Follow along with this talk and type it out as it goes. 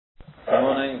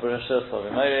Bereshit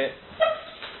V'Meiri,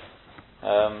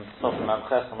 Sofim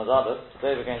Amches Hamadabit.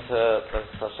 Today we're going to,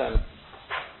 Hashem,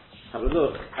 have a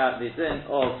look at the din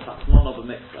of Hatmono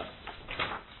b'Mikvah.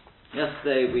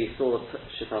 Yesterday we saw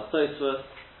Shittas Tosfos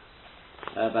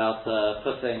about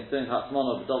doing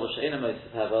Hatmono b'Dover She'ena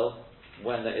Mosif Hevel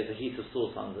when there is a heat of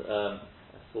source a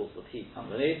source of heat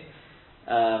underneath.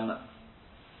 And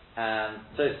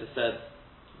Tosfos said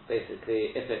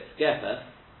basically if it's Gefes,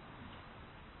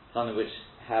 something which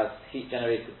has heat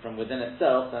generated from within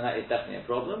itself, then that is definitely a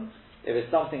problem. If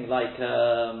it's something like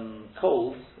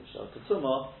coals, which are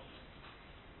Ketuma,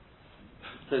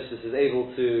 Tosfos is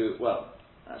able to, well,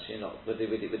 actually not, with the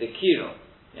Kiro.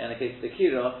 Yeah, in the case of the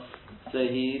Kiro, so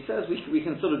he says we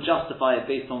can sort of justify it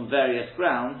based on various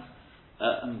grounds,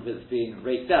 and if it's been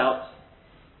raked out.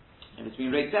 If it's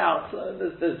been raked out,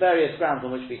 there's various grounds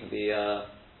on which we can be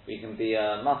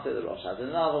Maser. The Rosh has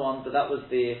another one, but that was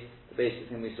the basic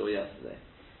thing we saw yesterday.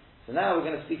 So now we're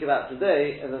going to speak about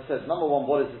today, as I said, number one,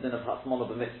 what is the din of Hatmono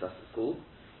b'Mitzvah, it's called.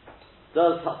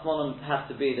 Does Hatmono have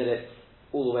to be that it's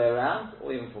all the way around,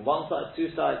 or even from one side,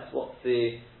 two sides? What's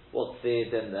the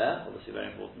din there? Obviously very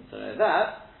important to know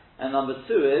that. And number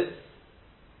two is,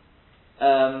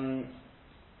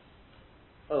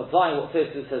 applying what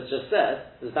Tosfos has just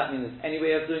said, does that mean there's any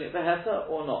way of doing it Beheta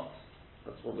or not?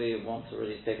 That's what we want to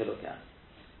really take a look at.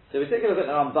 So we take a look at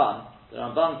the Ramban. The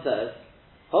Ramban says,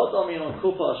 that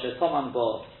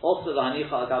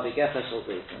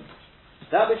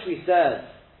which we said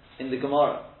in the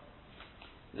Gemara,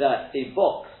 that a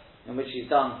box in which he's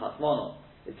done Hatmono,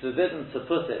 it's forbidden to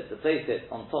place it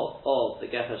on top of the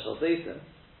Gefesh Shel Zeitim.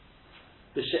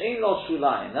 B'she'ein lo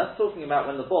shulayim, that's talking about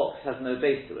when the box has no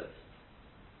base to it.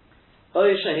 Or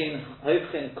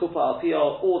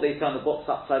they turn the box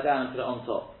upside down and put it on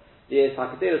top. In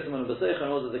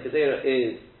order that the Kedera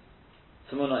is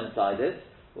Tamuna inside it.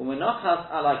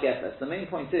 The main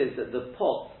point is that the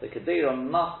pot, the Kedera,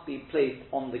 must be placed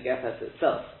on the Gefes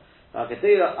itself. And the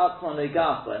Kedera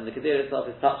itself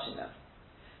is touching that.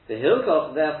 The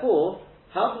Hilkach, therefore,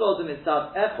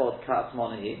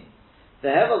 the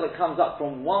Hevel that comes up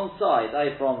from one side,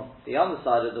 from the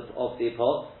underside of the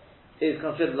pot, is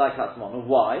considered like Hatmono.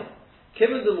 Why?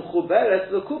 Since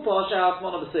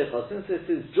it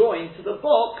is joined to the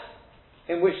box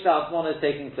in which the Hatmono is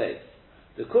taking place.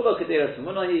 The Kula Kedera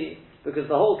Tamunahi, because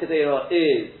the whole Kedera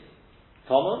is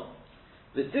Tomun.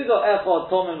 The Tizo Echod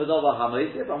Tomun V'Dova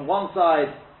HaMosif, on one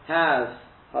side has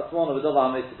Hatmono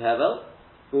V'Dova HaMosif Hevel,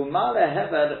 U'Male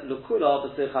Hevel L'Kula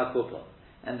B'Seicha Kupa.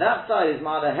 And that side is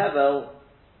Male Hevel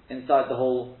inside the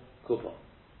whole Kupa.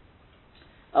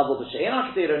 But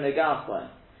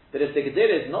if the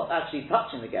Kedera is not actually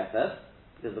touching the Gefes,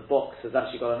 because the box has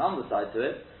actually got an underside to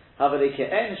it, then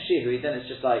it's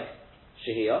just like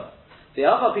Shehiyah. Even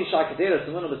though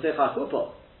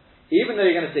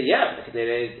you're going to say, yeah, the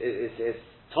Kedera is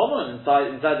Tomun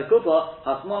inside the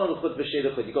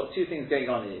Kupa, you've got two things going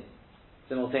on here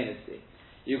simultaneously.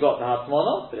 You've got the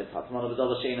Hatmono, but it's Hatmono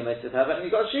b'Dova She'ena Mosif Hevel, and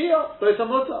you've got Shehiyah, both are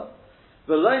Mutar.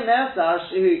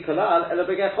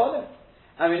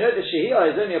 And we know that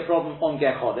Shehiyah is only a problem on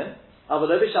Gechodim. On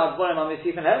other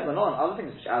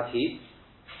things which add heat.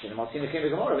 We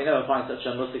never find such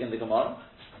a musik in the Gemara.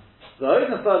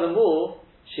 Furthermore,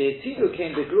 She'etidu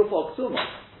came the Grufa Oksuma.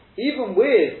 Even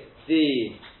with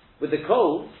the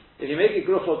coals, if you make a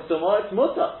Grufa Oksuma, it's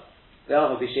mutar. They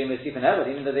are B'Shem Mosif Hevel,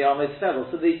 even though they are Mosif Hevel.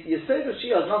 So the Yesod of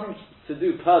Shehiyah has nothing to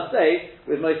do per se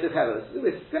with Mosif Hevel. It's to do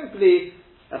with simply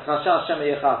a Chashash Shema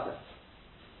Yechaseh.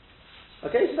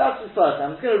 Okay, so that's the first.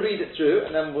 I'm just going to read it through,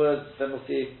 and then we'll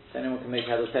see if anyone can make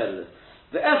head or tail of this.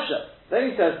 The Efsha, then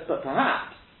he says, but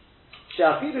perhaps,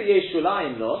 She'afidu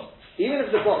Yeshulayim lo, even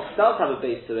if the box does have a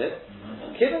base to it,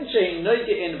 Kiven Shein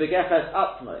Noige in Begefes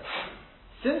Atzmo,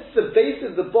 since the base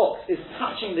of the box is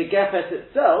touching the Gefes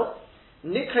itself,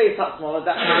 Nikre Tatzmona,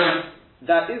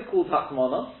 that is called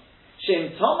Tatzmona,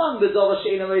 Shem Toman B'Dova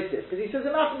She'ena Mosif, because he says,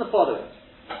 imagine the following,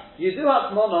 you do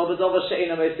Tatzmona B'Dova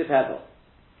She'ena Mosif Hevel.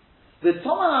 The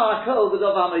Toman Alakol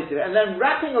B'Dova HaMosif, and then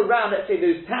wrapping around, let's say,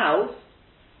 those towels,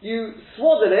 you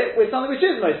swaddle it with something which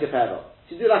is Mosif Hevel.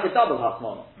 So you do like a double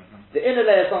Hatmono. The inner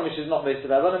layer is something which is not Mosif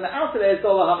Hevel, and the outer layer is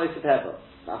Dova HaMosif Hevel.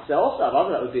 That's the also,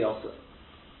 that would be also.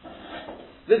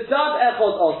 The Tzad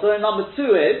Echod also, and number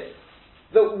two is,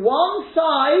 that one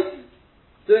side,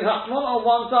 doing Hatmono on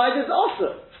one side is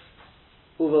also.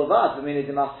 Uvilvad, the meaning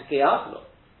is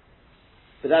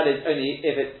but that is only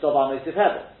if it's Dova HaMosif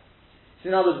Hevel. So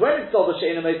in other words, when it's Dova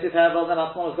She'ena Mosif Hevel, then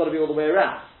Hatmono has got to be all the way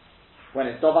around. When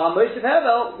it's Dova HaMosif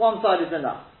Hevel, one side is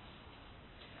enough.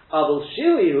 Avol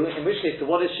Shihiyu, in which case, so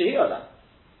what is Shehiyah then?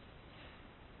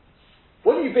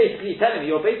 What are you basically telling me?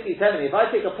 You're basically telling me, if I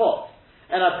take a pot,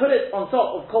 and I put it on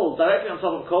top of coals, directly on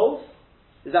top of coals,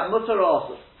 is that mutter or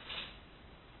also?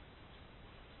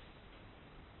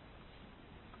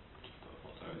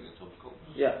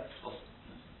 Yeah.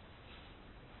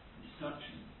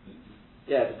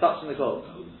 Yeah, it's touching the coals.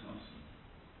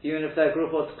 Even if they're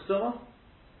group or ksuma?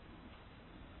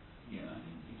 Yeah, I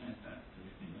think we had that. We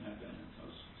had that in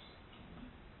Tosfos.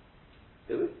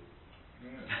 Do we?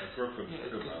 Yeah,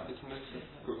 it's mixing.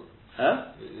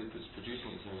 Huh? If it's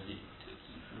producing its own heat,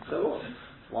 So what?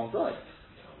 One side.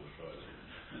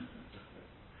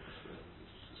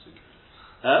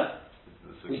 Huh?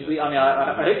 I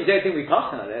hope you don't think we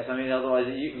pass on this. I mean, otherwise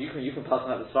you can pass on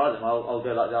that as far as I'll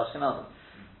go like the Ashkenazim.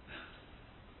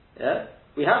 Yeah?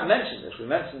 We have mentioned this. We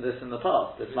mentioned this in the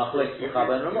past. This machlek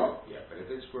Chaba and Ramon. Yeah, but if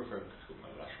it's for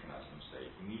Ashkenazim, say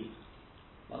we need it.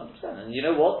 100%. And you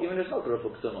know what? Even if it's not Guruf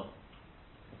or Ksuma,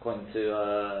 according to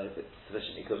if it's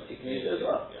sufficiently cooked, you can use it as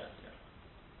well.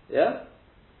 Yeah?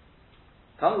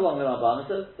 Comes along the Ramban and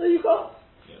says, "No, you can't."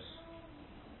 Yes.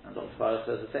 And Dr. Farah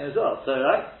says the same as well. So,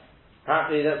 right?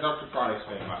 Apparently, Dr. Farah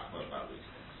explained much more about these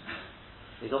things.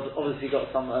 He's obviously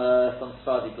got some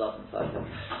Sephardi blood inside him.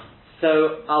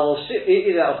 So I will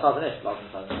either al Chazanish blood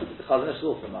inside him. The Chazanish is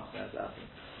also Machnas out.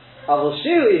 I will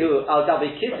shihu al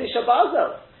gabi kisri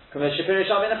shabazel.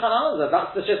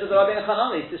 That's the shit of the Rabbeinu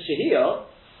Chanani. The shehiyah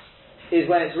is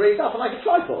when it's raised up like a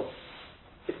tripod.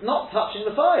 It's not touching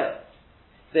the fire.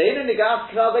 He can't be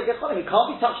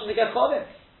touching the gecholim.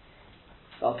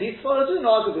 That's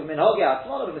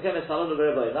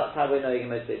how we're knowing in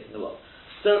most places in the world.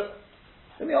 So,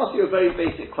 let me ask you a very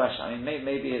basic question. I mean,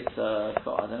 maybe it's, I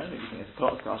don't know, maybe you think it's a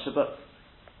Klotz Kasha, but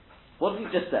what he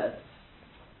just said,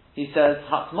 he says,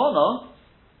 Hatmona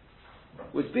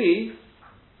would be,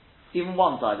 even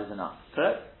one side is enough,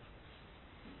 correct?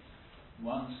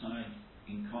 One side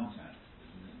in contact,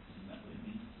 isn't that what it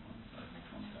means? One side in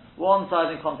contact. One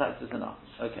side in contact is enough.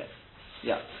 Okay.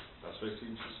 Yeah. That's what it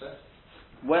seems to say.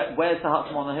 Where's the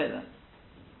Hatmona here then?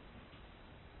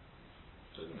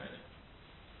 Doesn't it?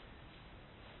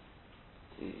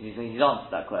 He's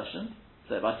answered that question.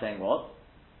 So by saying what?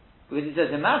 Because he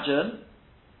says, imagine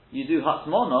you do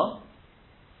Hatmona,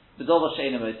 the Dova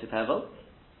Sheina Mosif Hevel,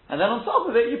 and then on top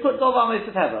of it you put Dova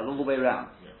Mosif Hevel all the way around.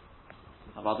 Yeah.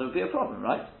 How about there would be a problem,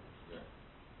 right? Yeah.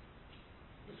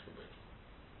 This would be.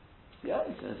 Yeah,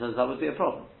 he says that would be a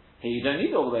problem. Here you don't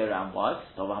need all the way around. Why?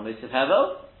 Dova Mosif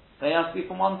Hevel, they have to be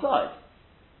from one side.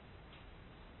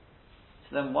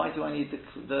 So then why do I need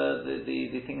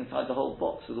the thing inside the whole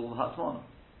box with all the Hatmona?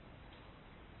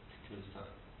 Because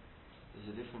there's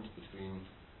a difference between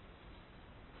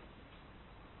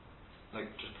like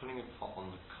just putting a pot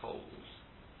on the coals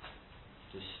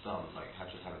to stun, like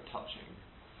just have it touching.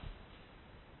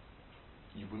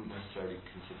 You wouldn't necessarily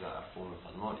consider that a form of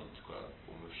Hadmoni, it's quite a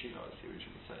form of Shia, as he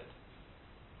originally said.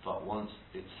 But once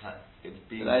it's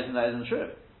being... But that isn't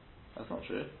true. That's not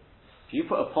true. If you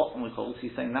put a pot on the coals,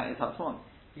 he's saying that is Hatmon.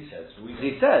 He says,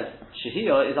 he says,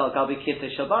 Shehiyah is al gabi kifte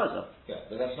shabarza. Yeah,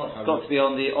 but that's not how it's got to be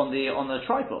on the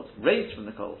tripod, raised from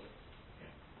the coals.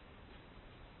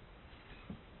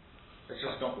 It's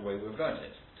just not the way we've learned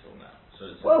it till now.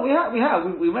 So we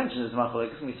mentioned this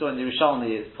machlokes, and we saw in the Yerushalmi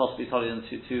it's possibly totally on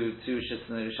two shits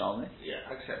in the Yerushalmi. Yeah,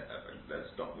 except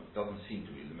doesn't seem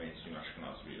to be the mainstream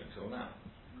Ashkenaz view until now.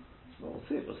 Well, we'll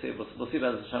see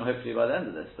about this hopefully by the end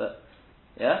of this. But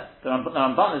yeah, the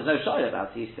Ramban is no shy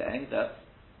about it. He's saying that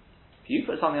if you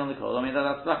put something on the coals, I mean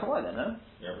that's black and white then, no?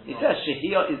 Yeah, he says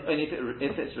Shehiyah is only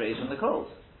if it's raised from the coals.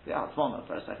 Yeah, it's one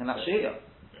for a second. That's Shehiyah.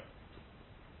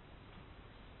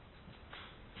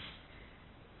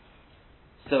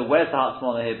 So where's the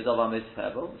Hatzmona here? It's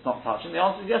not touching. The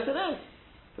answer is yes, it is,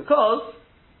 because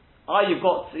you've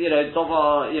got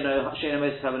Dova Sheina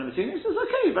Mosif Hevel in between. He says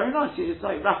okay, very nice. It's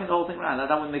like wrapping the whole thing around.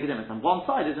 That wouldn't make a difference. And one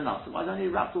side is enough. So why don't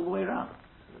you wrap it all the way around?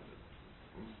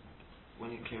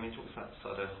 When he talks about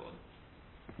Sadechon,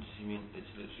 does he mean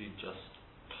it's literally just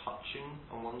touching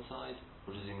on one side,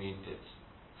 or does he mean it's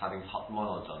having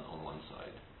Hatmona done on one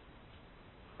side?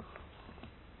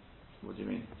 What do you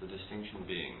mean? The distinction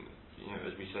being,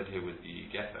 as we said here with the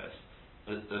Gefes,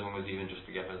 as long as even just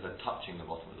the Gefes are touching the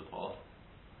bottom of the pot,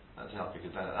 that's enough, because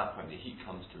then at that point the heat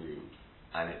comes through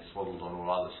and it's swaddled on all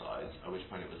other sides, at which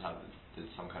point it was did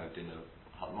some kind of dinner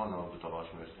Hatmona of the Davash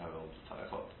Mosif Hevel to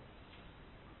Talechot.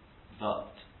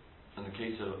 But in the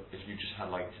case of if you just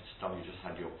had you just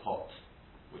had your pot,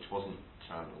 which wasn't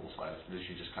surrounded on all sides,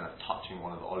 literally just kind of touching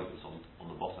one of the olives on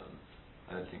the bottom,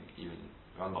 I don't think even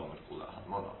Rambam would call that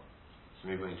Hatmona.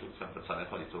 So maybe when he talks about the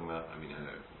Talechot, he's talking about, I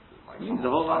know, the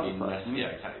whole other side.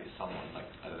 Yeah, exactly. Someone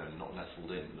not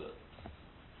nestled in, but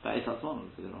that is Hatmona,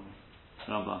 is it wrong?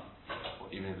 Rambam.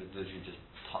 Even if it's literally just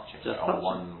touching, Just like, touching.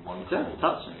 on one Just coal.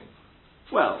 touching.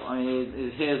 Well, I mean,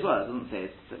 it's here as well. It doesn't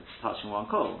say it's touching one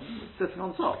coal. It's sitting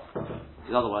on top.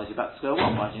 Because otherwise, you're back to square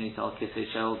one. Why do you need to al kisei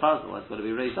shel basil? It's got to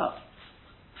be raised up.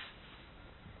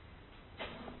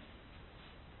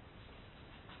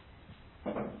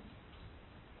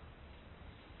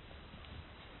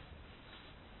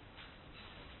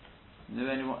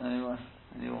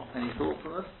 Any thoughts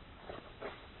on this?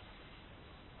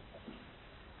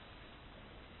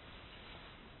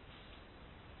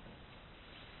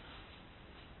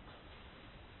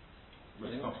 But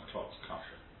it's not a clot's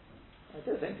kasha. I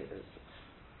do think it is.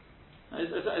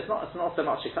 It's not so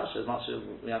much a kasha as much as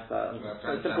we have to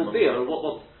a simple deal.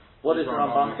 What is the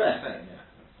Rambam saying? Yeah.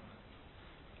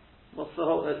 What's the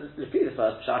whole? Repeat the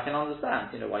first pshat, I can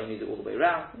understand. You know why you need it all the way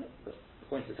around. But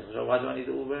according to Sefashah, why do I need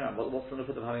it all the way around? What's the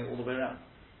benefit of having it all the way around?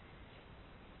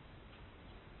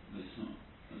 It's not.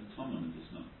 The Talmud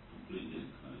is not completely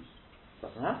enclosed.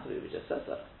 Doesn't have to be. We just said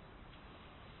that.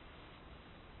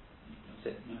 It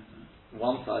doesn't matter.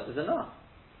 One side is enough.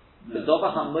 No. The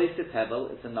Doba HaMoisif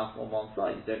Hevel, it's enough on one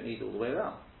side. You don't need it all the way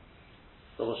around.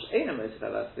 Doba She'ena Moisif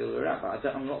Hevel has to be all the way around.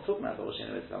 But I'm not talking about Doba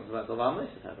She'ena Moisif Hevel. I'm talking about Doba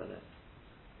HaMoisif Hevel.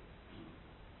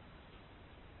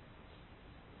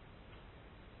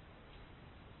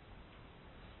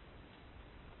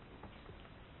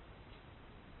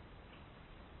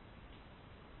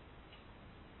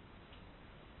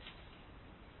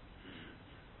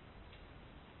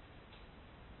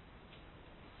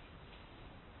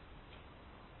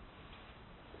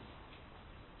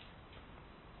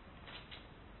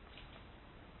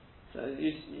 So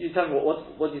you tell me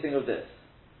what do you think of this?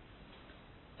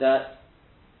 That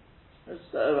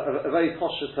it's a very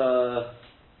posh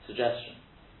suggestion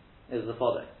is the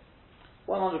following: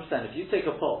 100%. If you take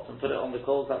a pot and put it on the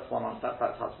coals, that's hasmon.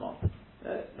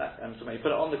 I'm sorry, you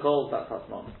put it on the coals, that's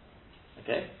hasmon.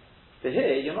 Okay. But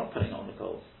here you're not putting it on the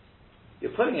coals.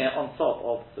 You're putting it on top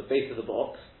of the base of the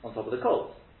box, on top of the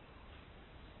coals.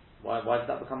 Why does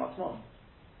that become hasmon?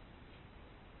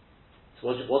 So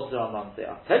what does the Rambam say?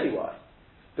 I'll tell you why.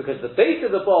 Because the base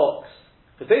of the box,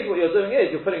 the base of what you're doing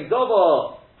is you're putting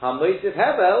Dover HaMoisif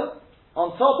Hevel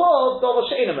on top of Dover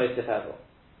She'ena Moisif Hevel.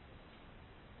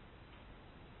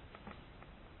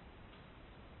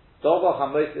 Dover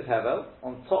HaMoisif Hevel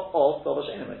on top of Dover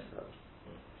She'ena Moisif Hevel.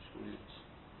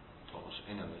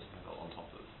 On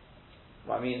top of.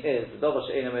 What I mean is the Dover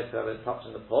She'ena Moisif Hevel is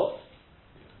touching the pot,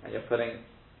 and you're putting.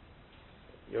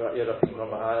 You're looking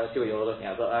from. I see what you're looking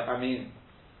at, but I mean,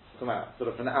 come out sort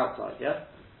of from the outside, yeah.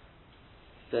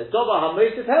 The Dover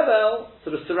HaMoisif Hevel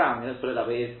sort of surrounding. Let's put it that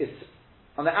way. It's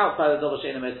on the outside of the Dover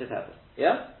She'ena Moisif Hevel.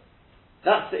 Yeah,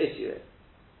 that's the issue.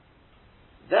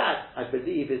 That I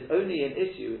believe is only an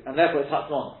issue, and therefore it's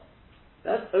Hatzmona.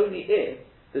 That's only if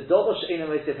the Dover She'ena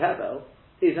Moisif Hevel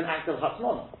is an act of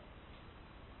Hatzmona.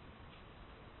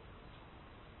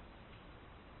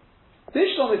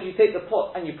 Bishlam, if you take the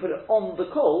pot and you put it on the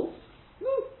coals,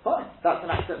 fine. That's an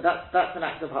act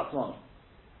of Hatzmona.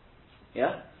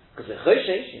 Yeah, because the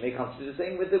Choshesh, you may come to do the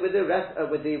same with the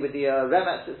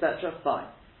Remetz, etc. Fine.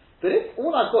 But if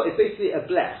all I've got is basically a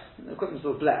blech, the equivalent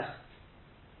of a blech,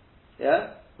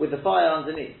 yeah, with the fire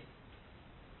underneath,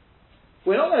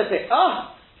 we're not going to say,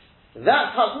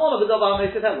 that's Hatzmona of the Dover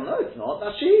HaMoisif Hevel. No, it's not.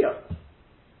 That's Shehiyah.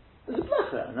 There's a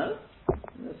blech there, no?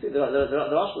 Let's see, the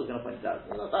Rashba is going to point it out.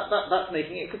 That's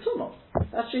making it Ketuma.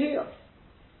 That's Shehiyah.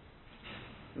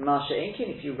 Masha Enkin,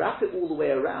 if you wrap it all the way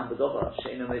around the Dover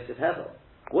She'ena Moisif Hevel,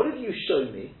 what have you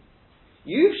shown me?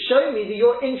 You've shown me that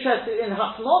you're interested in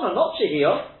Hatzmona, not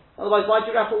Shehiyah. Otherwise, why do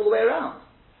you wrap it all the way around?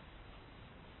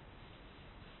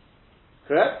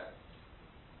 Correct?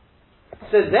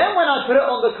 So then when I put it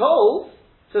on the coals,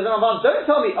 says Rambam, don't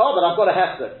tell me, but I've got a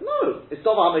hefzer. No, it's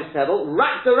Dover HaMoisif Hevel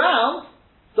wrapped around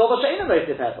Dover She'ena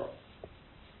Moisif Hevel.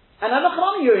 And I'm not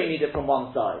going to need it from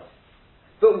one side.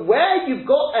 But where you've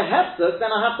got a hefzer,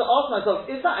 then I have to ask myself,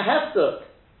 is that a hefzer?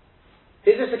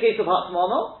 Is this a case of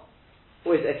Hatzmona?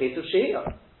 Or is it a case of Shehiyah?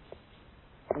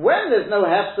 When there's no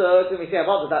hefzer, then we say,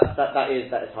 that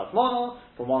is Hatzmona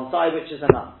from one side, which is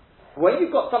enough. When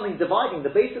you've got something dividing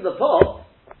the base of the pot,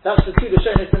 that's the two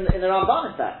Lashonis in the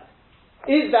Ramban, in fact.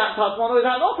 Is that Hatzmona or is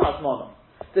that not Hatzmona?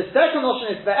 The second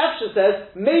option is the Efsha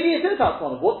says, maybe it is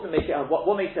Hatzmona. What makes it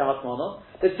Hatzmona?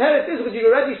 The teretz is because you've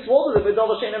already swallowed it with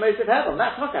Dover She'ena Moisif Hevel.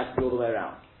 That's Hakas all the way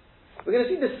around. We're going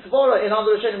to see this svara in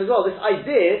other Rishonim as well. This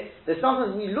idea that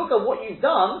sometimes when you look at what you've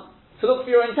done, to look for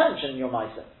your intention in your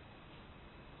Maisa.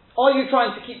 Are you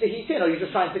trying to keep the heat in, or are you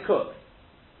just trying to cook?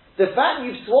 The fact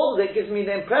you've swallowed it gives me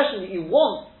the impression that you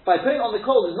want, by putting it on the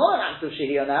coals, is not an act of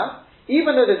Shehiyah now,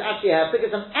 even though there's actually a hefsek,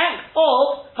 it's an act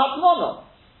of Hatzmona.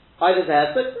 Either the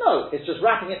hefsek, no, it's just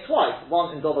wrapping it twice.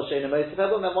 One in Dover Shein Mosif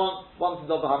Hevel, and then one in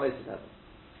Dover HaMosif Hevel.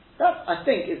 That, I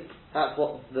think, that's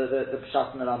what the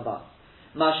Pshat and the Ramban.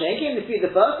 Mashenkin, the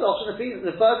first option, he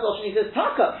says,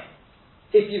 Taka.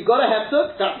 If you've got a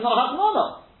hefsek, that's not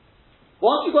Hatmona.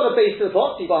 Once you've got a base to the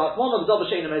pot, you've got Hatmona, Dover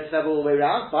Shein Mosif Hevel all the way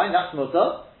around, fine, that's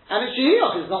Mutter. And it's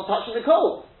Shehiyah, because it's not touching the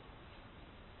coal.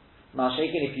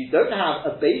 Mashenkin, if you don't have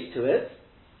a base to it,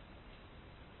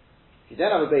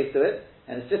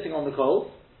 and it's sitting on the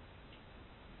coal,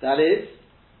 that's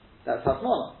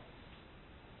Hatmona.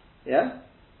 Yeah?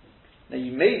 Now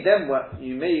you may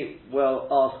well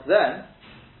ask then,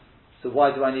 so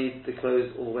why do I need the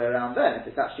clothes all the way around then, if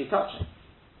it's actually touching?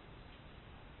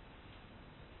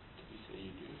 Did we say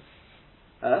you do?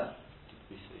 Huh? Did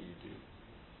we say you do?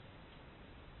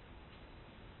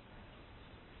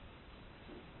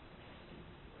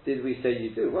 Did we say you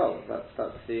do? Well,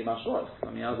 that's the mashloch. I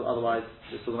mean, otherwise,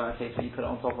 we're talking about a case where you put it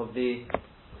on top of the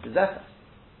zephyr.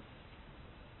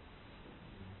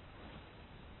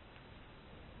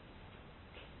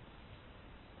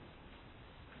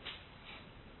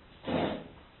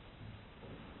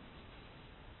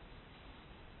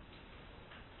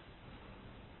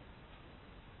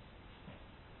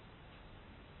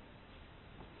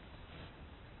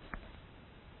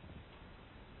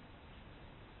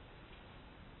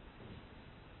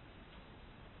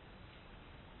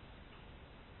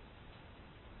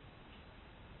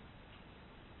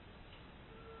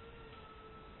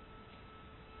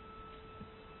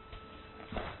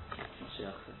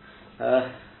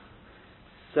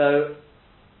 So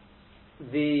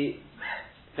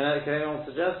can anyone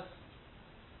suggest?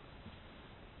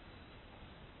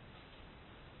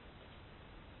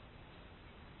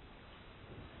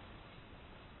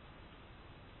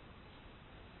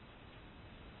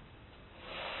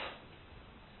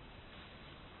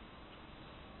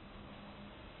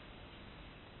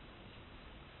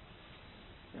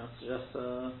 Is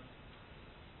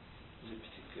it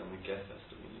particularly on the Gefes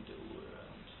that we need it all the way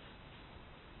around?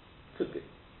 Could be.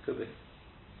 Because,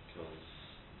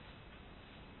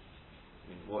 I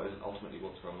mean,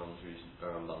 what's Rambam's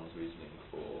reasoning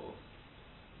for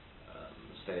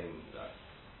saying that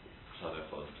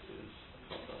Shadefod is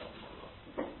Kafar al-Mala?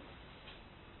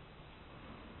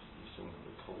 You still have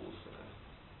the coals there.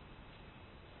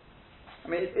 I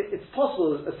mean, it's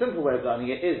possible. A simple way of learning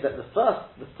it is that the first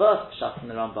pshat in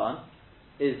the Ramban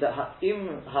is that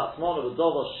im hatmona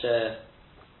b'dover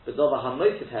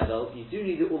hamotiv hevel, you do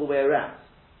need it all the way around.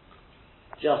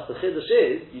 Just the chiddush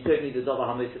is you don't need the dover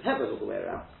hamotiv hevel all the way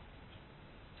around.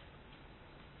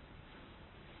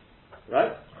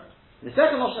 Right? In the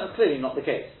second option, that's clearly not the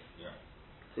case. Yeah.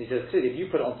 So he says clearly, if you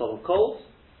put it on top of coals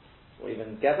or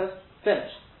even gethers,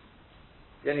 finished.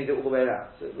 You don't need it all the way around.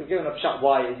 So we're giving a pshat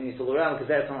why it needs all the way around because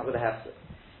they're talking about with a hefsek.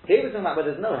 Here we're talking about where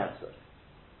there's no hefsek.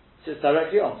 So it's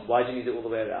directly on. So why do you need it all the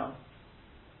way around?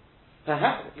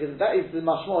 Perhaps because that is the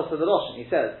mashmor for the Loshen. He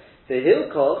says the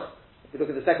hilkoch. If you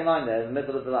look at the second line there, in the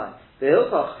middle of the line, the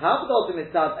hilkoch havdol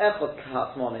b'mitzad echot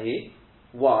k'hatmonahi.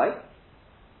 Why?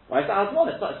 Why is that hatmon?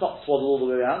 It's not swaddled all the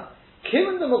way around.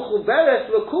 Kim the mechuberes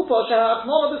lekupa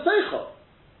shehatmona b'seichot.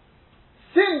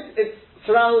 Since it's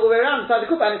surrounded all the way around inside the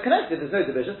kupa and it's connected, there's no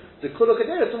division. So kula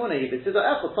kadera tumunahi b'tzida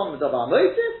echot tom medavar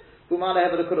moitiv. You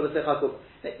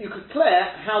could clear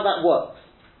how that works.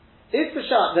 If the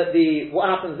shot that what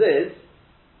happens is,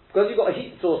 because you've got a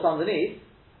heat source underneath,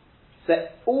 so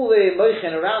all the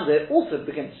moichin around it also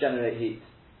begin to generate heat.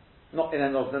 Not in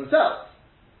and of themselves.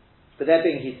 But they're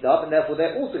being heated up, and therefore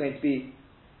they're also going to be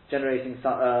generating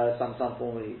some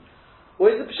form of heat. Or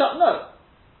is the pshat? No.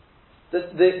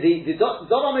 The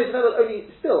Dovar Meisvel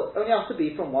only has to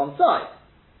be from one side.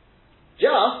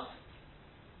 Just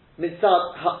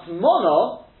Mitzad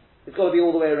Hatmono, it's got to be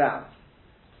all the way around.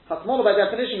 Hatmono by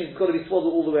definition means it's got to be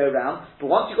swaddled all the way around, but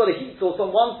once you've got a heat source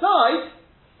on one side,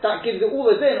 that gives it all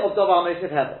the din of Davar Meisiv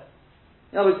Hevel.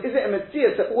 In other words, is it a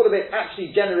Metzias that all of it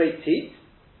actually generates heat?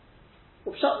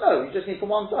 Well, no, you just need from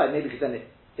one side, maybe because then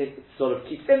it sort of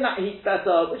keeps in that heat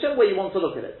better, whichever way you want to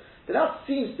look at it. But that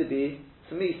seems to be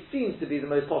the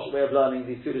most possible way of learning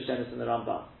the Fudashenis and the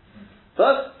Ramban.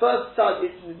 First side,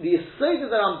 the Yesod of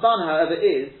the Ramban, however,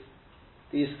 is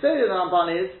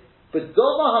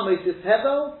B'dova HaMosif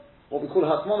Hevel, what we call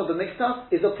Hatmona B'Miktas,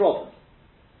 is a problem.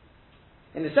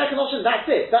 In the second option, that's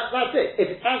it. That's it. If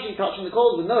it's actually touching the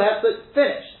coals with no hefsek,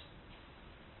 finished.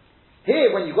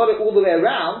 Here, when you've got it all the way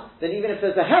around, then even if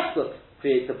there's a hefsek,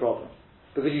 creates a problem.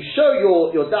 Because you show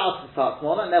your das is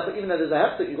Hatmona, and therefore even though there's a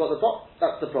hefsek, you've got the top,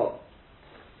 that's the problem.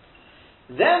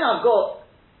 Then I've got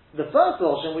the first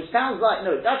option, which sounds like,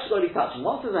 no, it's actually got to be touching.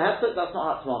 Once there's a hefsek, that's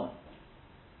not Hatmona.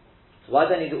 So Why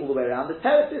do I need it all the way around? The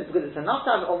teretz is because it's enough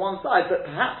to have it on one side, but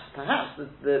perhaps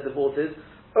the thought is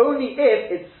only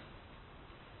if it's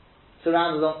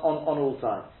surrounded on all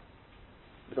sides.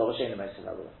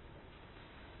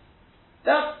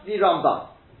 That's the Rambam.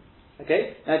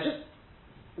 Okay? Now just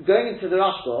going into the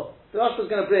Rashba is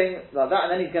going to bring like that,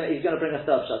 and then he's going to bring a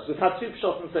third pshat. So we've had two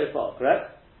pshatim so far,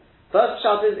 correct? First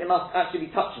pshat is it must actually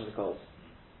be touching the coals.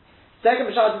 Second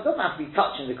pshat is it doesn't have to be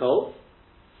touching the coals.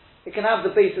 It can have the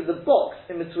base of the box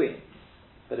in between,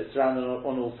 but it's surrounded on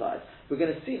all sides. We're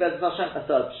going to see Bez Hashem a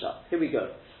third pshat. Here we go.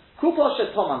 Kupa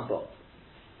shetoman bo.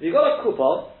 You've got a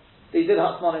kupa. They did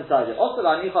Hatzmon inside it. Also,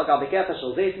 it's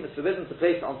forbidden to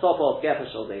place it on top of Gefer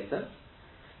Shel Zaytim.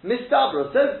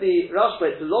 Mistabra, says the Rashba,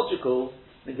 it's logical.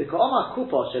 He says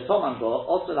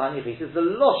the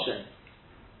Loshen.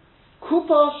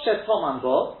 Kupa Shetoman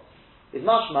Bo is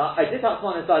mashma, I did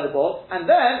Hatzmon inside the box, and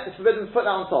then it's forbidden to put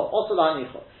that on top. Also,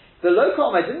 the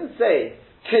local I didn't say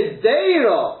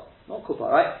Kedeira, not Kupa,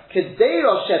 right?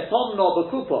 Kedeira Shetomno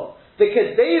B'Kupa. The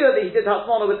Kedeira that he did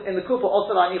Hatzmon with in the Kupa,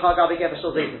 also Gabi Gefer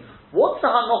Shel Zaytim. What's the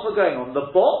hanocha going on? The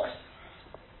box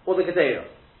or the Kedeira?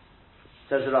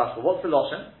 Says the Rashba. What's the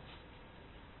Loshen?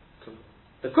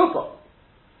 The Kupa.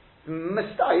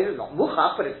 Mistah is not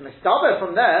Muchach, but it's Mistaber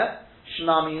from there.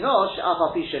 Shnamino she'af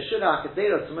api sheshuna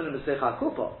Kedeira tumunim b'secha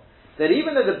Kupa. That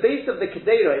even though the base of the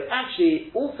Kedeira is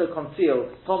actually also concealed,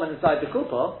 Toman inside the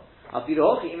Kupa,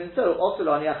 even so, also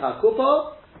l'aniach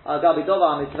ha-Kupa, Gabi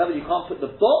Dova HaMesiv Hevel, you can't put the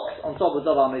box on top of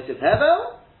Dova HaMesiv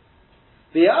Hevel.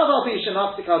 Even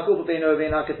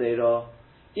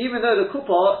though the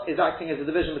kupa is acting as a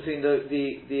division between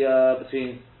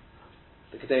between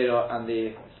the Kedeira and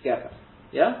the Gefer.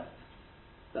 Yeah?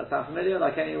 Does that sound familiar?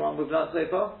 Like anyone we've learned so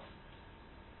far?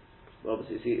 Well,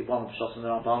 obviously, see one of the shots in the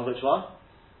Rambam, which one?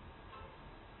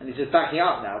 And he's just backing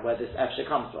up now where this Efshe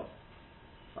comes from.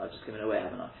 I've just given it away,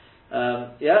 haven't I?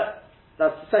 Yeah?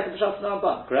 That's the second shot in the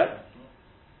Rambam, correct?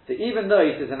 So even though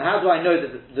he says, and how do I know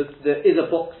that there is a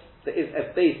box, there is a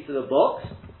base to the box?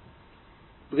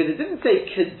 Because it didn't say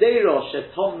Kedeira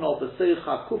shetomno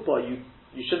b'seicha kupa, you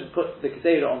shouldn't put the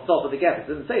Kedeira on top of the Gefer. It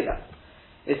didn't say that.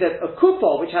 It said a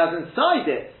kupa which has inside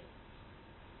it,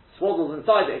 swaddles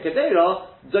inside it, a Kedeira,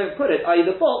 don't put it, i.e.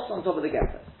 the box, on top of the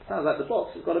Gefer. Sounds like the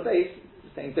box has got a base,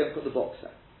 he's saying don't put the box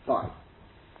there. Fine.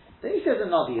 Then he says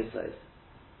another Yisod.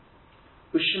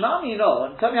 Ushmami no,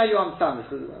 and tell me how you understand this,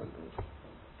 because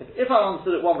if I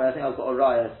understood it one way, I think I've got a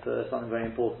raya for something very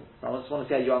important. So I just want to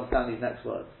see how you understand these next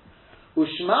words.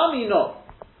 Ushmami no.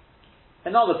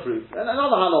 Another proof, and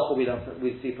another halacha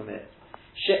we see from it.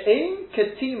 She'ein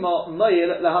ketima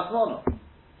mayil lehatmona.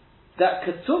 That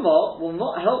ketuma will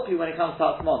not help you when it comes to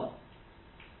hatmona.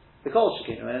 The kol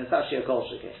shekin, and it's actually a kol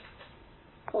shekin.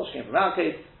 Kol shekin from our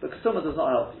case, but ketuma does not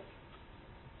help you.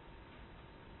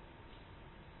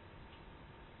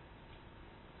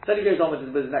 Then he goes on with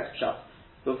the next pshat.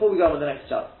 Before we go on with the next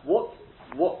pshat,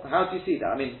 how do you see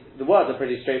that? I mean, the words are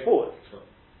pretty straightforward. Sure.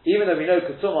 Even though we know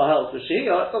ketuma helps with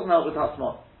shehiyah, it doesn't help with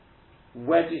hatmon.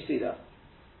 Where do you see that?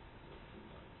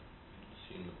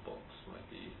 Seeing the box might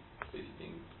be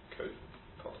being cut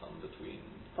on between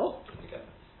and the Gefer.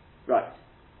 Right.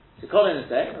 So Colin is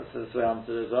saying, that's the way I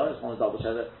answered it as well, I just want to double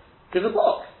check it. Because the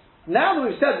box. Now that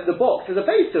we've said that the box has a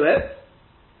base to it,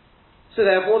 so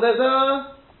therefore there's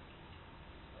a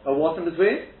what in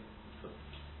between?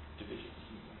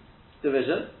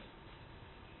 Division.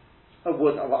 A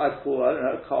wood, what I call, I don't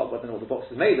know, a cardboard, I don't know what the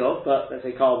box is made of, but let's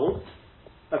say cardboard.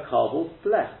 A cardboard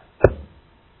blech.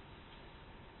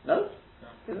 No?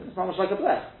 It's not much like a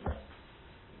blech.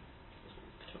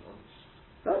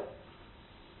 No?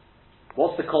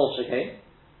 What's the kol shekin?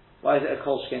 Why is it a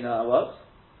kol shekin that works?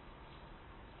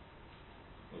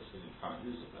 You can't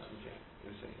use it that way.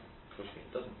 Kol shekin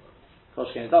doesn't work. Kol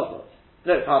shekin does work.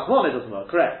 No, part one it doesn't work,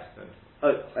 correct. No.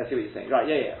 Oh, I see what you're saying. Right,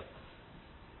 yeah.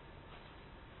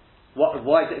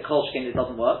 Why is it a kol shekin it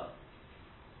doesn't work?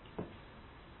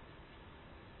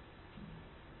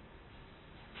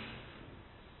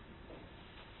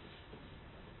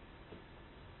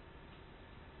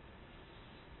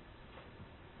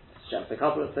 Just a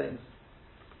couple of things.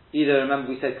 Either, remember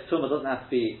we said ketuma doesn't have to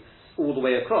be all the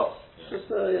way across. Yeah.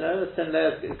 Just a thin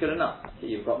layer is good enough.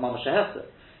 You've got mama shehester.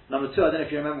 Number two, I don't know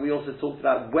if you remember, we also talked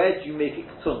about where do you make it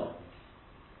ketuma?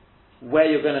 Where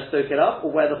you're going to soak it up,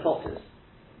 or where the pot is.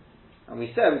 And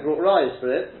we said, we brought rayas for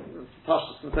it.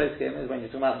 Pashtus and poskim is when you're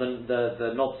talking about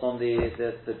the knobs on the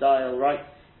dial, right?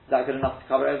 Is that good enough to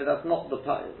cover over? That's not the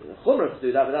chumrah to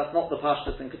do that, but that's not the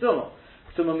pashtus and ketuma.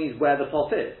 Ketuma means where the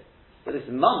pot is. But this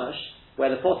is mamash, where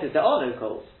the pot is, there are no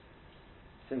coals.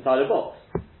 It's inside a box.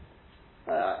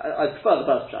 I prefer the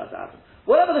first try to happen.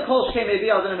 Whatever the kol shekain may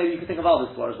be, I don't know, maybe you can think of others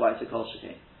for as why it's a kol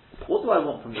shekain. What do I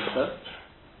want from this, though?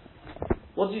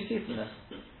 What do you see from this?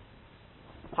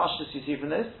 Pashtus you see from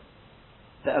this?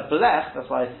 That a blech, that's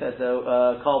why it says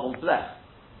carbon blech.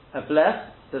 A blech,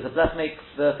 does a blech make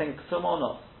the thing ksum or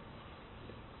not?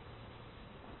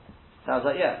 Sounds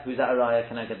like, yeah. Who's that Araya?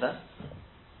 Can I get that?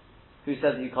 Who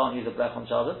said that you can't use a blech on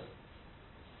Shabbos?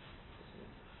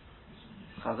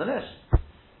 Chazon Ish.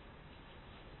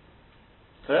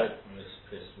 Correct? It's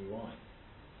supposed to be white.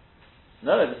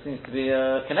 No, it seems to be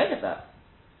connected that.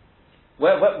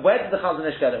 Where did the Chazon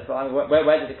Ish get it from? I mean,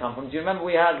 where did it come from? Do you remember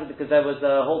we had, because there was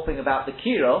a whole thing about the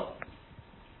kiro?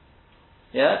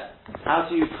 Yeah? How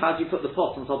do you put the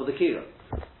pot on top of the kiro?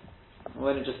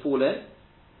 Why didn't it just fall in?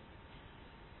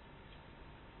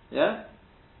 Yeah?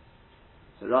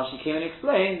 So Rashi came and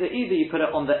explained that either you put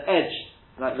it on the edge,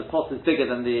 like the pot is bigger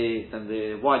than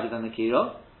the wider than the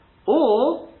kiro,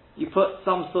 or you put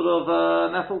some sort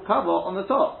of metal cover on the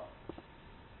top,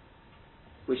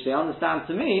 which they understand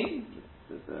to mean,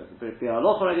 the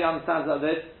Halacha already understands like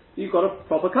this, you've got a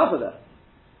proper cover there.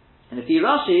 And if you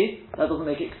Rashi, that doesn't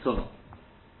make it Ksumah.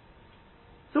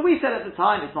 So we said at the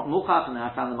time, it's not Mukhaf, and then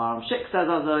I found the Maram Shik says,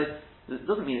 it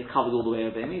doesn't mean it's covered all the way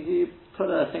over. It means you put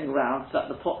a thing around so that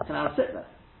the pot can now sit there,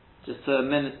 just to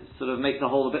sort of make the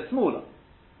hole a bit smaller.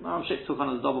 Maram Shik took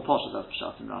on the double poshet, that's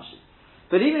Pshat and Rashi.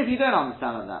 But even if you don't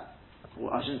understand like that,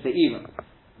 or I shouldn't say even,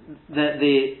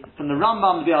 from the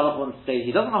Rambam, the Bialach wants to say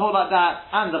he doesn't hold like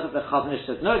that, and the Chazon Ish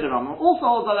says no, the Rambam also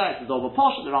holds like that, it's a double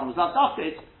poshet, the Rambam's not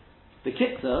dafted. The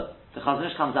Kitzur, the Chazon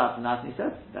Ish comes out from that and he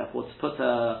says, therefore to put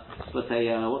a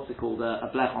what's it called, a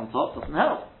blech on top doesn't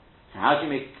help. So how do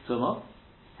you make Tumah?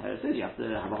 Here it says you have to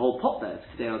have a whole pot there. It's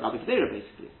Kedera Gabi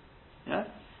basically. Yeah?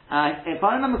 If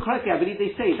I remember correctly, I believe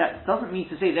they say that doesn't mean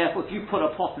to say therefore if you put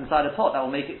a pot inside a pot that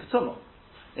will make it Tumah.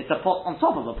 It's a pot on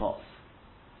top of a pot.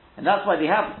 And that's why they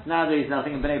have nowadays, I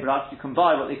think in Bnei Brak, you can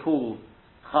buy what they call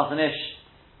Chazon Ish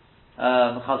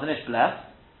blech,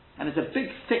 and it's a big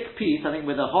thick piece, I think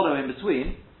with a hollow in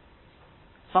between,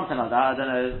 something like that. I don't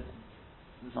know,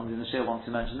 somebody in the share wants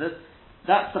to mention this.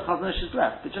 That's the Chazon Ish's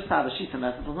blech, but just to have a sheet of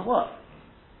method doesn't work.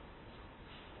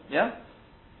 Yeah?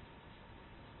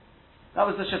 That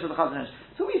was the shift of the Chazon Ish.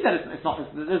 So we said it's not,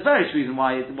 there's various reasons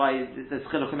why there's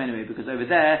chilukim anyway, because over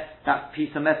there, that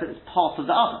piece of method is part of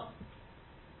the oven.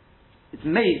 It's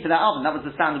made for that oven. That was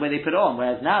the standard way they put it on.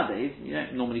 Whereas nowadays, you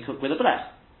don't normally cook with a blech.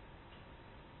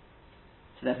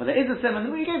 So therefore there is a sim,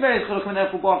 and we get various chilukim, and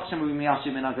therefore Baruch Hashem we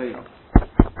miyashim in agoyim.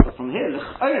 But from here,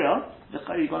 l'chayra,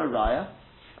 you got a raya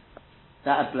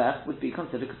that a blech would be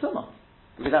considered ketuma,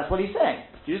 because that's what he's saying.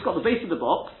 You just got the base of the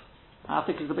box. How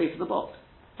thick is the base of the box?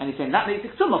 And he's saying that makes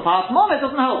it ketuma. Parasmon, it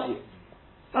doesn't help you.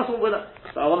 That's what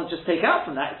so I want to just take out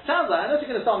from that. It sounds like, I know if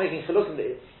you're going to start making chilukim,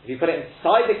 if you put it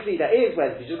inside the kli, that is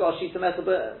where, if you just got a sheet of metal,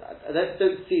 but I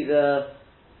don't see the,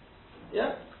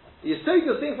 yeah? You're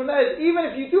seeing from there, is even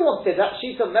if you do want to say that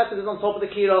sheet of metal is on top of the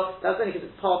kilo, that's only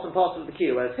because it's part and parcel of the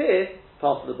kilo, whereas here,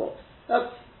 part of the box.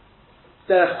 That's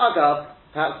derech agav,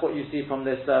 perhaps what you see from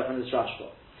this Rashba.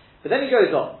 But then he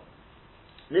goes on.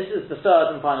 This is the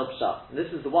third and final pshat. And this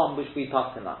is the one which we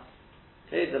pass in that.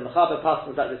 Okay, the Mechaber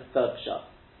passes that this third pshat.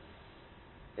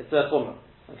 It's a chumrah.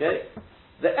 Okay?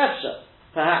 The efsha,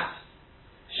 perhaps.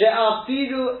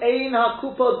 She'afiru ein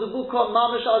hakupa dubuka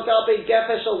mamish al gabe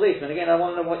gefesh al zeif. And again, I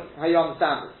want to know how you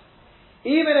understand this.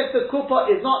 Even if the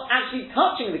kupa is not actually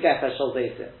touching the gefesh al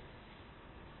zeifim,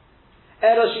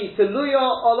 eroshi teluya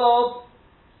olov,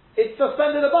 it's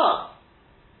suspended above.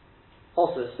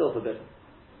 Also, it's still forbidden.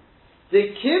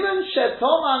 The kiven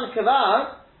shetoman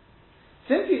kavar,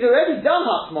 since he's already done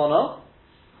hatmona,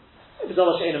 it's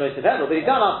almost ain't a most of but he's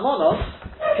done hatmona.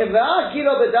 Kavar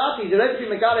giro bedati, he's already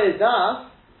been megala his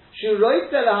das.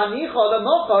 Shuroitze lahanicha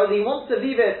lemochar, he wants to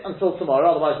leave it until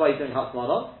tomorrow. Otherwise, why are you doing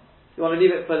hatmona? You want to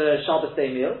leave it for the Shabbos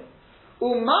day meal.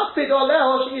 Umakpid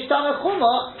oleho sheyishtana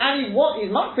chuma, and he's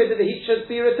makpid that the heat should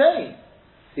be retained.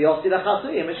 The ofti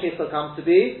lachatui, in which case will come to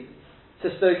be to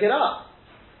stoke it up.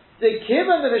 The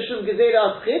kivan the mishum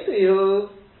gezeiras chitui,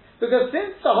 because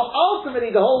since ultimately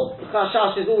the whole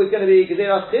chashash is always going to be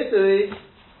gezeiras chitui,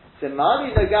 the mali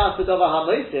nagas b'dava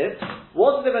hamoisif.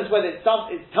 What's the difference whether it's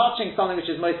touching something which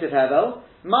is moisif hevel?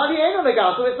 Mali eno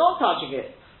nagas, so it's not touching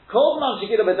it. Cold man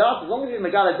shekila b'das, as long as he's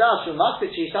megala das, who must be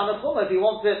shishtan chuma, if he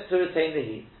wants it to retain the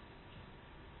heat.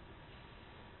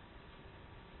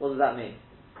 What does that mean?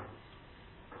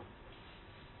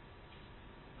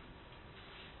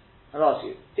 I'll ask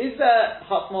you, is there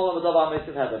Hatzmona B'Davar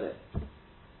Moisif Hevel?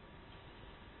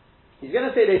 He's going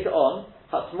to say later on,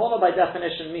 Hatzmona by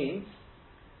definition means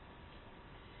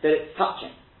that it's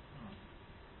touching.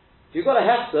 If you've got a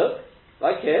hefsuk,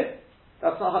 like here,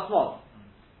 that's not Hatzmona.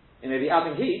 maybe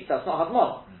adding heat, that's not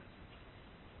hatmana.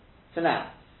 So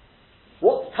now,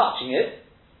 what's touching it?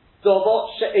 Dovo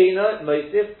she'ena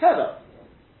moisif hever.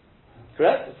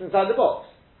 Correct? It's inside the box.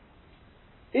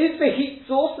 Is the heat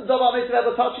source the dovo moisif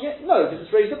hever touching it? No, because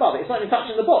it's raised above it. It's not even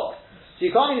touching the box. So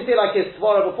you can't even say like his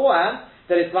svara beforehand,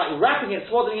 that it's like wrapping it,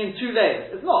 swaddling it in 2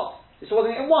 layers. It's not. It's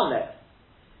swaddling it in 1 layer.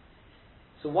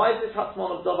 So why is this hatmon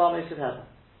of dovo moisif hever?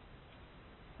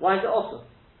 Why is it awesome?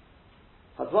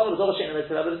 Hatmon of dovo she'ena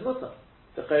moisif hever is mutter.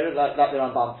 The chayre, like the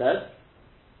Rambam says,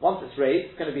 once it's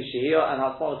raised, it's going to be shehiyah and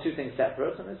hatmon are 2 things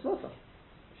separate, and it's mutter.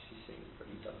 She's saying that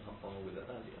you've done hatmon with it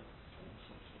earlier.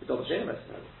 It's dovo she'ena moisif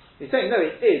hever. He's saying no,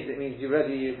 it is. It means you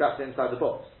wrapped it inside the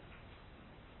box.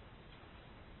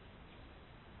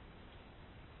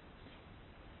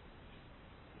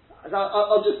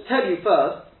 I'll just tell you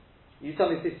first. You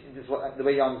tell me if this is the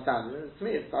way you understand it. To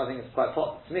me, I think it's quite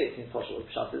to me it seems possible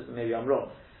with Pshatis, but maybe I'm wrong.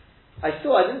 I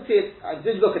didn't see it. I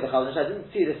did look at the Chazon Ish. I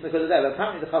didn't see this because of there. But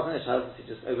apparently, the Chazon Ish, I obviously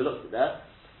just overlooked it there.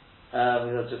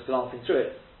 We were just glancing through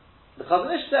it. The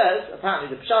Chazon Ish says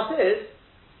apparently the Pshat is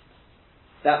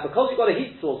that because you've got a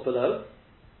heat source below,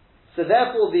 so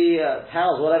therefore the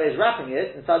towels, whatever is wrapping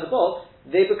it inside the box,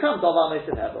 they become Dovar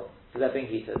Moisif Hevel, so they're being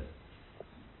heated.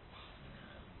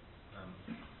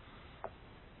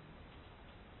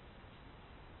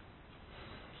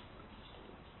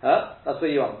 That's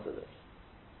where you understood it.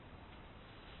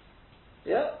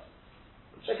 Yeah?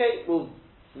 Okay, well,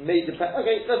 may depend.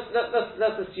 Okay,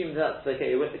 let's assume that's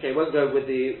okay. Okay, won't go with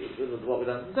what we've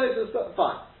done. So it's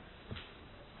fine.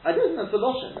 I don't think that's the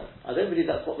Loshen. I don't believe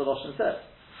that's what the Loshen says.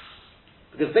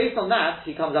 Because based on that,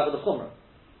 he comes out with a chumrah.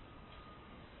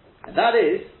 And that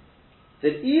is,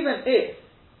 that even if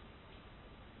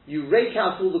you rake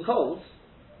out all the coals,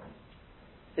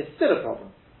 it's still a problem.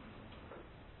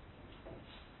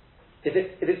 If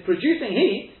it's producing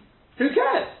heat, who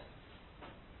cares?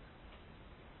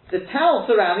 The towels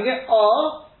surrounding it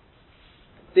are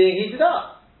being heated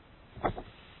up.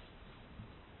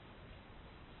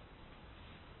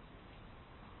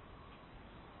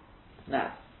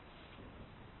 Now,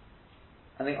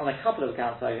 I think on a couple of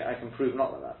accounts I can prove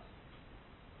not like that.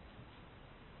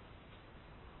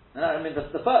 No, I mean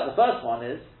the first one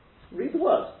is, read the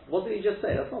words. What did he just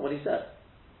say? That's not what he said.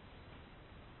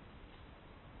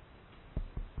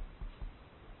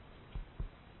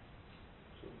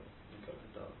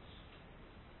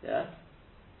 Yeah?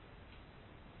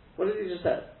 What did he just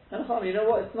say? And you know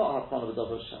what? It's not Hafman of a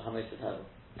double Hameis of Hevel.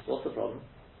 What's the problem?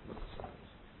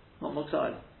 Not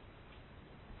Moksai.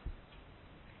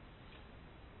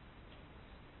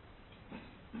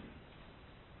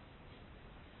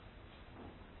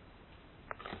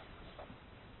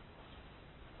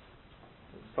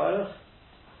 Fire?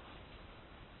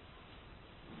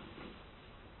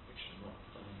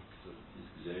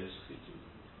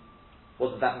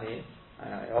 What does that mean?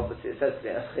 Obviously it says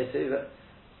Chitu, but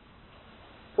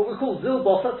what we call Zil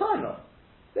Bosa Timer.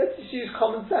 Let's just use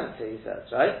common sense here, he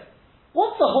says, right?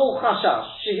 What's the whole Chashash?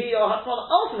 Shehi or Hatman?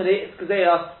 Ultimately, it's because they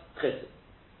are Chitu.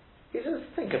 You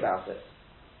just think about it.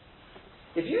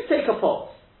 If you take a pot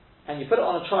and you put it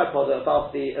on a tripod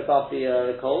above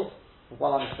the coals,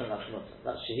 100% that's mutter.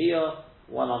 That's Shehiyah,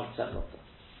 100% mutter.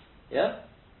 Yeah?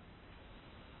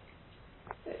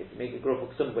 If you make a Guruf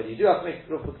Uksum, when you do have to make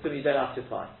a Guruf Uksum, you don't have to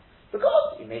apply.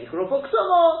 Because you made a Guruf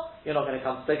Uksum, you're not going to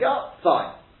come to take it up,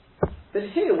 fine. But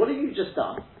here, what have you just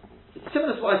done? It's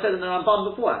similar to what I said in the Ramban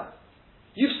before.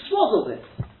 You've swaddled it.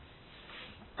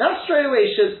 That straight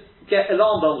away should get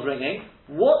alarm bells ringing.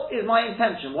 What is my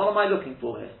intention? What am I looking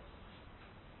for here?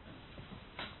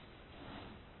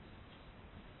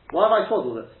 Why have I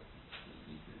swaddled it?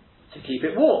 To keep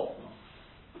it warm.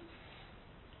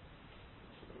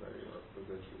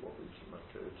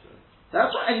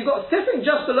 That's right, and you've got sitting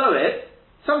just below it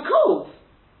some coals.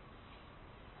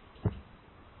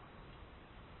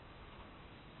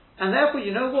 And therefore,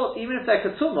 you know what? Even if they're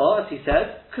ketuma, as he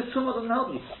said, ketuma doesn't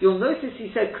help you. You'll notice he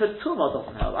said ketuma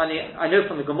doesn't help. I know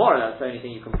from the Gemara that's the only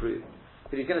thing you can prove.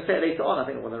 But he's going to say it later on, I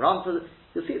think, when the Ram says it,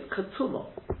 you'll see it's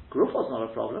ketuma. Grufa's not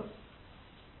a problem.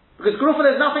 Because Grufa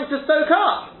there's nothing to stoke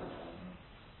up.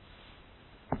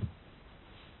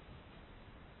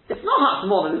 It's not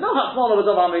Hatmon, there's no Hatmon of a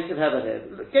Davar Meisiv Hever here.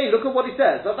 Again, look at what he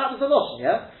says. That was the Lashon,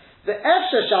 yeah? The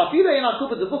Efsha Shafile in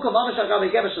Akupa, the book of Amish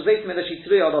Agabe Gebesh Shazaytim Edashi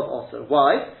Tri Adov Oser.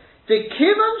 Why? The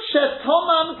Kivan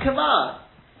Shetoman Kavad.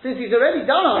 Since he's already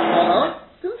done Hatmon,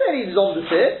 doesn't say he's on the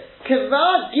sit.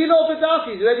 Kavad Gilo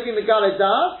Bedas, he's already been Megale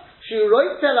Das.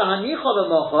 Shuroit Tela Hanicha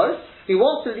V'Mochor. He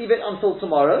wants to leave it until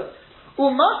tomorrow.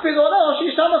 Umakpid Ona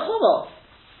Oshisham Echumah.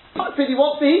 Makpid, he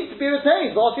wants the heat to be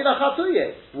retained.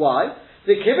 Why?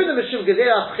 The kibbutz of Mishum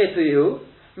Gezerah Chituyu,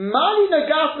 Mali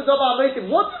nagas b'dova motive.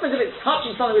 What difference if it's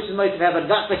touching something which is motive heaven?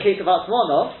 That's the case of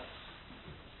Atzmono.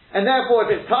 And therefore,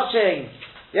 if it's touching,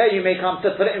 you may come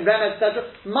to put it in Rem, etc.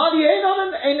 Mali ain't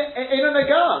on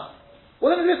nagas.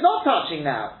 Well, then it's not touching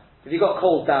now. If you've got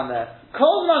coals down there.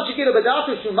 Coals man shekila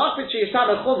b'datu shumach b'chiyishtam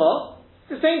echuma.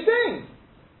 It's the same thing.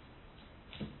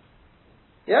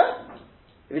 Yeah?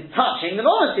 If it's touching, then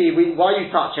obviously, why are you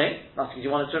touching? That's because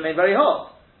you want it to remain very hot.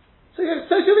 So if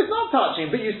it's not touching,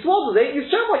 but you swaddled it,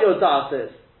 you've shown what your das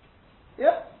is.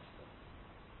 Yeah?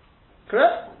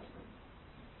 Correct?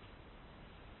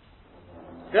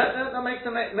 Yeah, that makes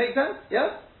sense?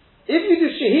 Yeah? If you do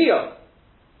shehiyah,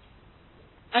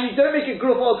 and you don't make it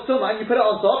gruf or ksuma, and you put it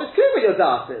on top, it's clear what your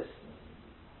das is.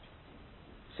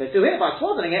 So to here, by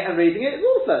swaddling it and raising it, it's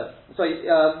also. So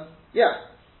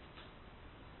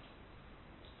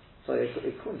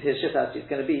according to his shit, it's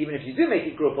going to be, even if you do make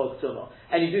it gruf or ksuma,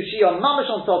 and you do shehiyah mamash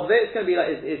on top of it, it's going to be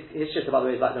like, his shit, by the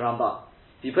way, is like the Rambam.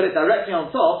 If you put it directly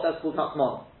on top, that's called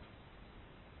hatmon.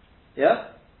 Yeah?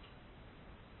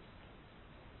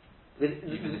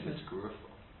 Even if it's gruf.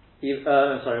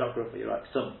 Sorry, not gruf, you're right.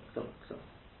 Ksum.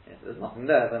 Yeah, there's nothing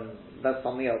there, then that's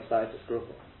something else besides just gruf.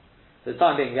 For the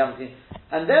time being, we haven't seen.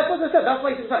 And therefore, as I said, that's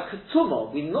why he talks about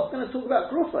ketuma. We're not going to talk about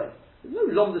gruf. There's no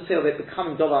long to say of it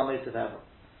becoming dovar motive heaven.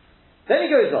 Then he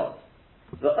goes on.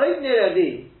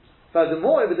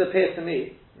 Furthermore, it would appear to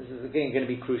me, this is again going to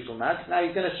be crucial now, because now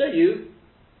he's going to show you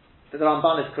that the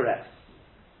Ramban is correct.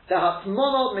 The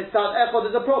Hatmonot mitzad echod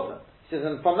is a problem. He says,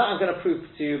 and from that I'm going to prove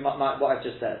to you what I've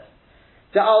just said.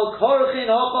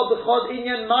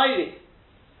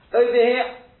 Over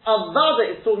here, Avada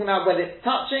is talking about whether it's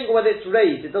touching or whether it's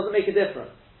raised. It doesn't make a difference.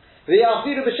 Even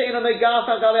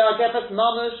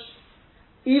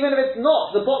if it's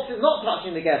not, the box is not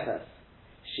touching the gefes.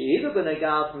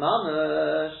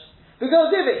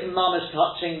 Because if it's mamash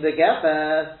touching the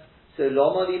gefes, so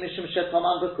lomali mishum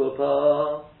shetaman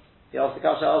b'kupa. He asked the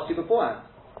kasha I asked you beforehand.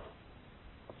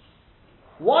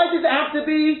 Why did it have to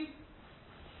be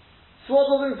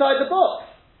swaddled inside the box?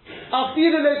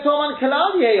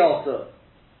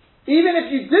 Even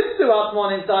if you didn't do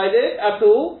Atman inside it at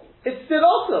all, it's still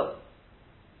also.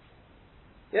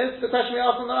 Yes, the question we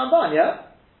asked on the Ramban, yeah?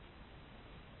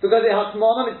 Because the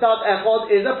Hatmanah mitzad echod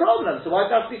is a problem, so why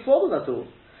does it have to be swaddled at all?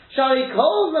 Shall he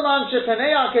call the man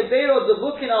shepenei kedero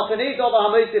devukin al penei dova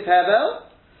hamotif hevel?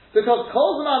 Because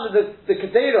kol the man the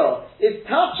kedero is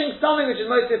touching something which is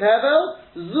motif hevel,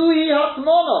 zui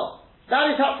Hatmanah. That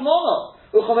is Hatmanah.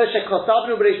 Uchomesh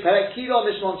shekosabnu b'reish perek kilo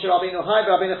mishmon shirabinu hai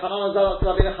b'rabinu chanana zalat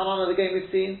b'rabinu chanana the game we've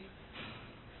seen.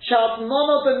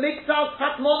 Shatmanah b'miktas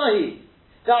Hatmanahi.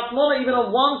 The Hatmanah even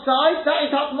on one side, that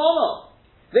is Hatmanah.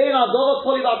 You don't have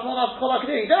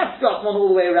to go Hatmanah all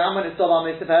the way around when it's Dovar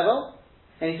Mitzvah Hevel.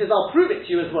 And he says, I'll prove it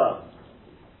to you as well.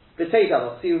 The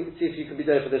Teidaloch, see if you can be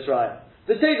there for this raya.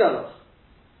 The Teidaloch.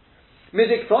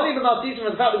 Mizik Tony from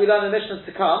the fact that we learn in the Mishnahs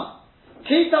to come.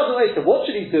 What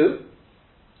should he do?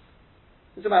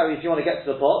 It doesn't matter if you want to get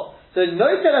to the pot. So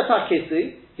no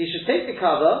telasakisi, he should take the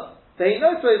cover, the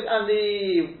hinotos and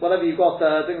the whatever you've got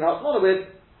doing the Hatmanah with,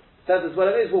 feathers,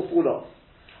 whatever it is, will fall off.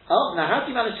 Oh, now how do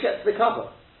you manage to get to the cover?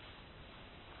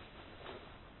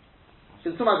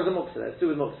 It's talking about the muksa there, it's to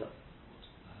do with muksa.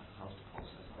 How's the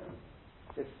process?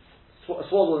 It's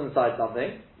swaddled inside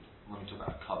something. When you talk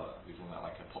about a cover, you're talking about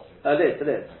like a pot lid. A lid.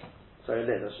 Okay. Sorry, a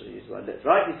lid, I should have used the word lid.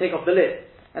 Right? You take off the lid.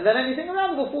 And then anything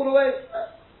around will fall away.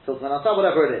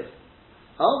 Whatever it is.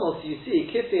 Almost you see,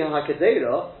 Kifi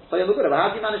HaKadeira, how do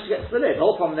you manage to get to the lid? The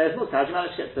whole problem there is muksa. How do you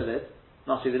manage to get to the lid?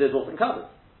 Must be the lid wasn't covered.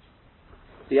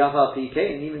 The Afal PK,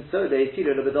 and even so, they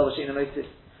tilo the Dova Sheina Motif.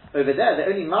 Over there, they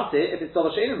only must it if it's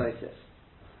Dova Sheina Motif.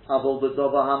 Abul the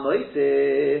Dova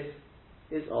HaMotif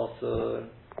is also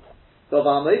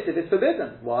Dova HaMotif is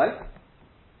forbidden. Why?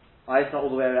 Why it's not all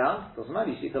the way around? Doesn't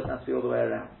matter. You see, it doesn't have to be all the way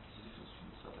around.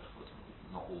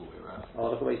 Not all the way around.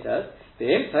 Oh, look at what he says.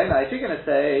 If you're going to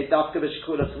say Dafka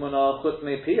B'Shekula Tzmuna Chut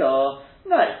Me'Piyah,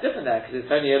 no, it's different there because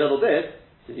it's only a little bit.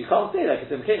 So you can't say that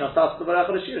because the Mekino starts the Barach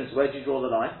L'Shirun. So where do you draw the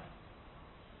line?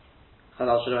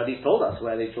 Chazal should have at least told us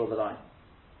where they draw the line.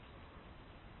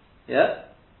 Yeah?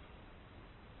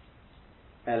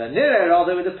 Ela Nire,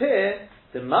 rather, would appear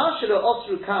the Marshalo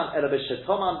Osru Kan Ela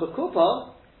B'Shetoman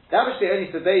B'Kupa. That which they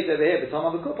only forbade over here,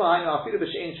 B'Toman B'Kupa. I know Afilu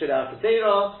B'Shein Shira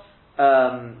Kedera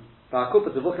B'Kupa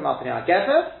T'Vukim Al Pnei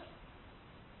HaGefes.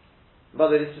 But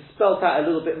this is spelled out a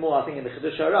little bit more, I think, in the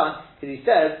Chedush Haran, because he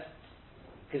says,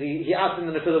 because he adds in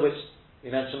the Nekudah which we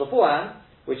mentioned beforehand,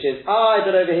 which is, that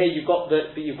over here you've got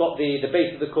the base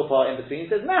of the kuppah in between.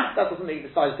 He says, nah, that doesn't make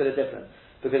the size bit of difference.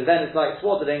 Because then it's like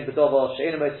swaddling the dovar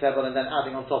she'ena motif hevel and then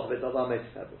adding on top of it dovar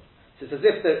motif hevel. So it's as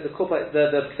if the kuppah,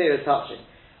 the potato is touching.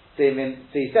 So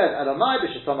he says, Adamai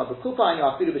b'shetoma b'kupa, and you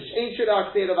afilu b'shein shul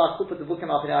aksir of akupa to book him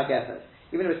up in our gefes,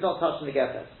 even if it's not touching the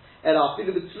gefes. And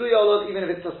afilu b'tzluy olov, even if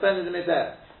it's suspended in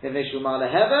midair. Nevneshu ma'ale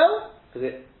hevel, because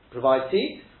it provides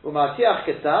heat. Umartiach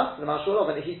ketzas, the mashul olov,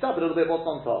 and it heats up a little bit what's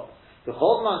on top. The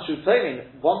cholman shu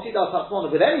taymin, once he does hatzmona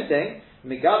with anything,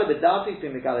 megale b'dati fi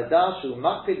megale da shu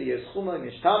makpid yirschuma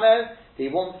mishtamer, he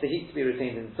wants the heat to be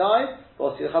retained inside,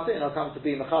 but osir it'll come to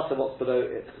be mechasa what's below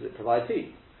it, because it provides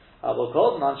heat. Will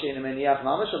call man she'inu meniach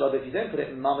mamash, although if you don't put it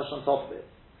in mamash on top of it.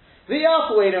 And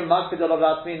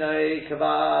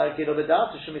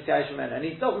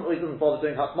he doesn't bother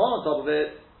doing hatmon on top of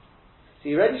it. So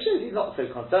he already shows he's not so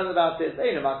concerned about it.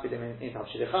 He's not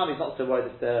so worried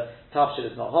that the tafshil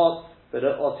is not hot, but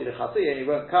and he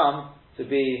won't come to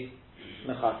be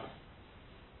mechasa.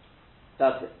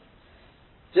 That's it.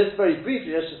 Just very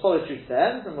briefly, let's just follow through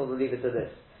sense, and we'll leave it to this.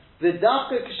 The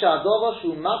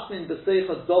definition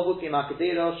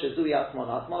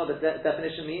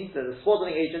means that the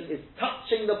swaddling agent is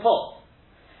touching the pot.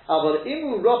 What's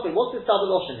this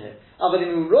double option here?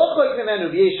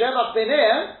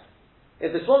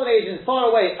 If the swaddling agent is far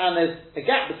away and there's a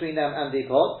gap between them and the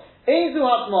pot,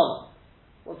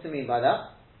 what's it mean by that?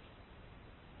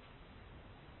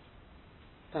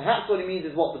 Perhaps what he means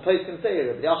is what the post can say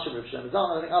here, the Ashur of Shem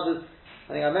Zalman, I think others.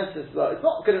 I think I mentioned this as well. It's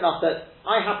not good enough that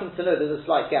I happen to know there's a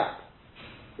slight gap.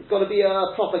 It's got to be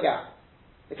a proper gap.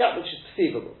 A gap which is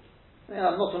perceivable.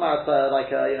 I'm not talking about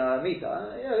like a meter,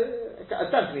 a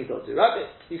centimetre or two, right? But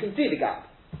you can see the gap.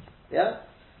 Yeah?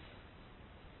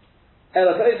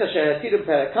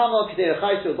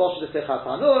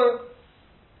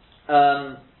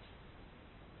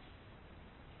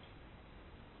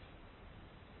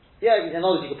 Yeah, in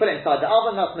other words, you can put it inside the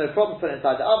oven, that's no problem, put it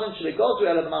inside the oven. Should it go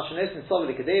through Ela B'Mashanis and Solid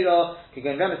Kedera, can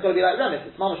go in Remes, it's got to be like Remes,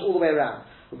 it's mamish all the way around.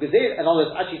 In other words,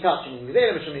 actually touching,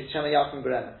 Gezerah Mishum is Shema Yakum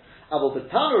B'Remes. Abel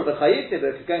B'Tanur B'Chayitib,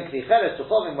 if you're going Klicheres,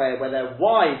 Shochovim, where they're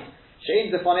wide,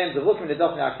 She'im Zefonim, Zevukim, the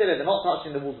Dofin Aktila, they're not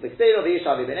touching the walls of the Kedera, the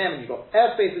Yishav Ibn and you've got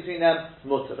airspace between them,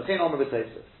 Mutter, the Chen Omer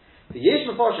B'Tosef. The Yesh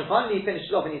Meforshim finally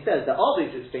finished it off and he says, there are these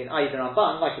to explain, i.e. the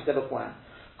Ramban, like I said before.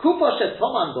 Kupa shet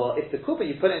tomando, if the kupa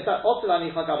you put it inside,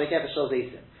 otzilani chagav egefes shel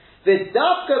zeisim.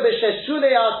 V'davka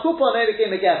b'sheshulei al-kupa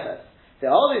nevikim egefes. There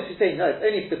are those who say, no, it's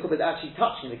only if the kupa is actually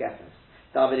touching the gefes.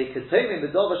 David ketomim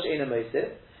v'dova she'ena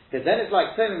mosif, because then it's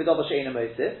like tomim v'dova she'ena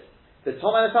mosif, the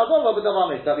toman es-hadova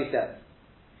v'dova mosif, Rabbi says.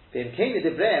 V'im came to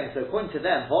Devrayim, so according to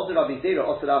them, hodu Rabbi Zera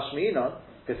osel al-shmi'inon,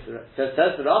 because says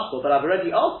the Rashba, but I've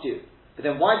already asked you. But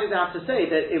then why did they have to say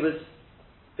that it was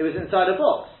inside a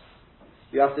box?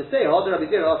 You have to say, Hoder Rabbi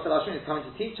Zera is coming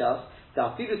to teach us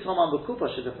that like I said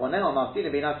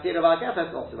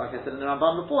in the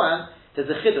Ramban beforehand,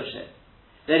 there's a chidush here.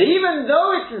 That even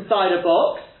though it's inside a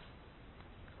box,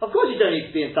 of course you don't need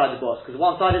to be inside the box, because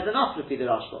one side is enough to feed the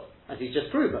Rashba, as he's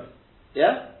just proven.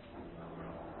 Yeah?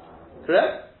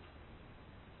 Correct?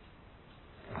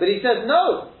 But he says,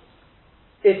 no.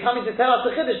 It's coming to tell us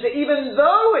the chidush that even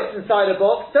though it's inside a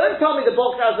box, don't tell me the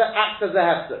box acts as a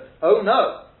hefzer. Oh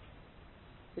no.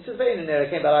 This is very near.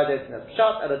 Came by idea to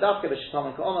Pshat at a dafke b'shtam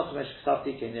and ko'onos mesh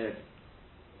ksafti came near.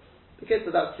 Okay,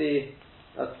 so that's the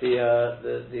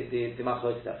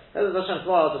machlok step. As Hashem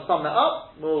tomorrow, I'll just sum that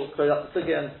up. We'll close up the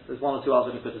sugya, and there's one or two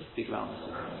others we could speak around this.